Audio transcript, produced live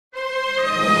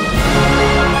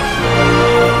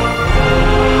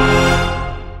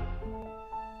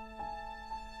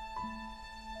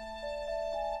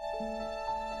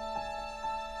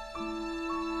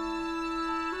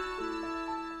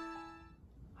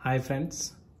Hi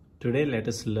friends, today let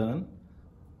us learn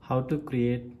how to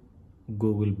create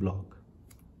Google blog.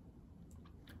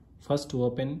 First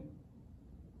open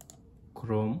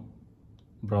Chrome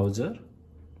browser,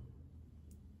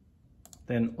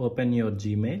 then open your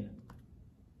Gmail.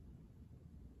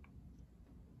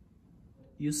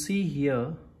 You see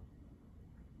here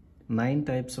 9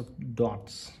 types of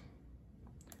dots.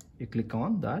 You click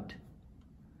on that.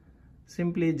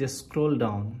 Simply just scroll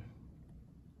down.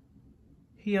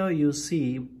 Here you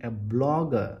see a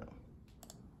blogger.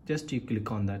 Just you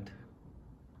click on that.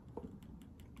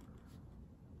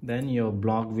 Then your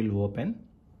blog will open.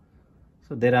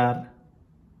 So there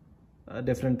are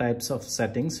different types of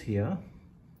settings here.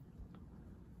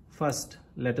 First,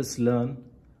 let us learn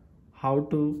how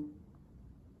to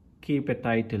keep a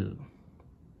title.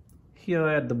 Here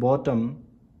at the bottom,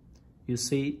 you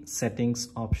see settings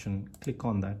option. Click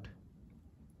on that.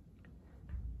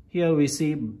 Here we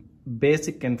see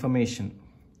basic information.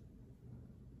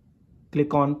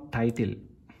 Click on title.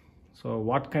 So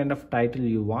what kind of title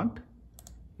you want,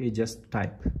 you just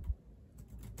type.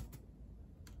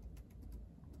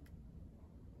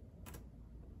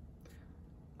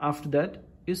 After that,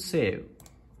 you save.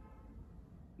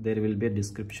 There will be a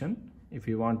description. If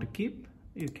you want to keep,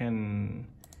 you can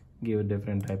give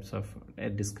different types of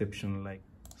a description, like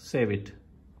save it.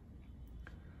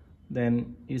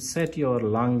 Then you set your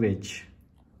language.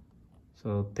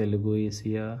 So Telugu is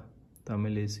here,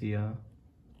 Tamil is here,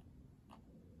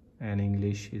 and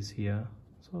English is here.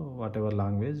 So whatever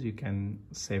language, you can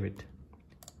save it.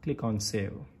 Click on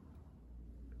save.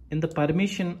 In the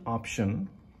permission option,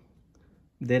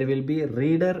 there will be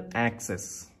reader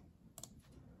access.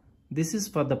 This is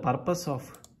for the purpose of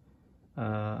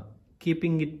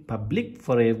keeping it public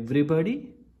for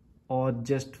everybody, or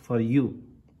just for you,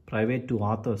 private to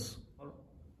authors.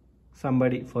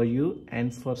 Somebody for you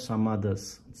and for some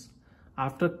others.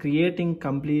 After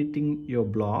completing your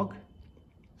blog,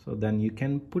 so then you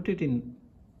can put it in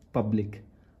public.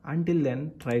 Until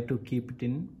then, try to keep it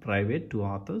in private to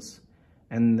authors,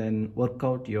 and then work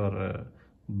out your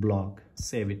blog.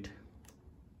 Save it.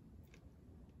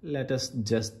 Let us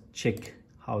just check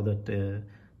how that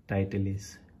title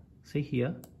is. See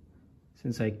here,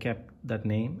 since I kept that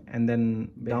name, and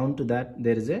then down to that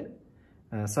there is a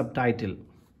subtitle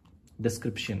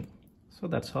description. So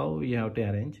that's how you have to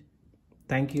arrange.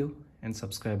 Thank you, and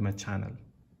subscribe my channel.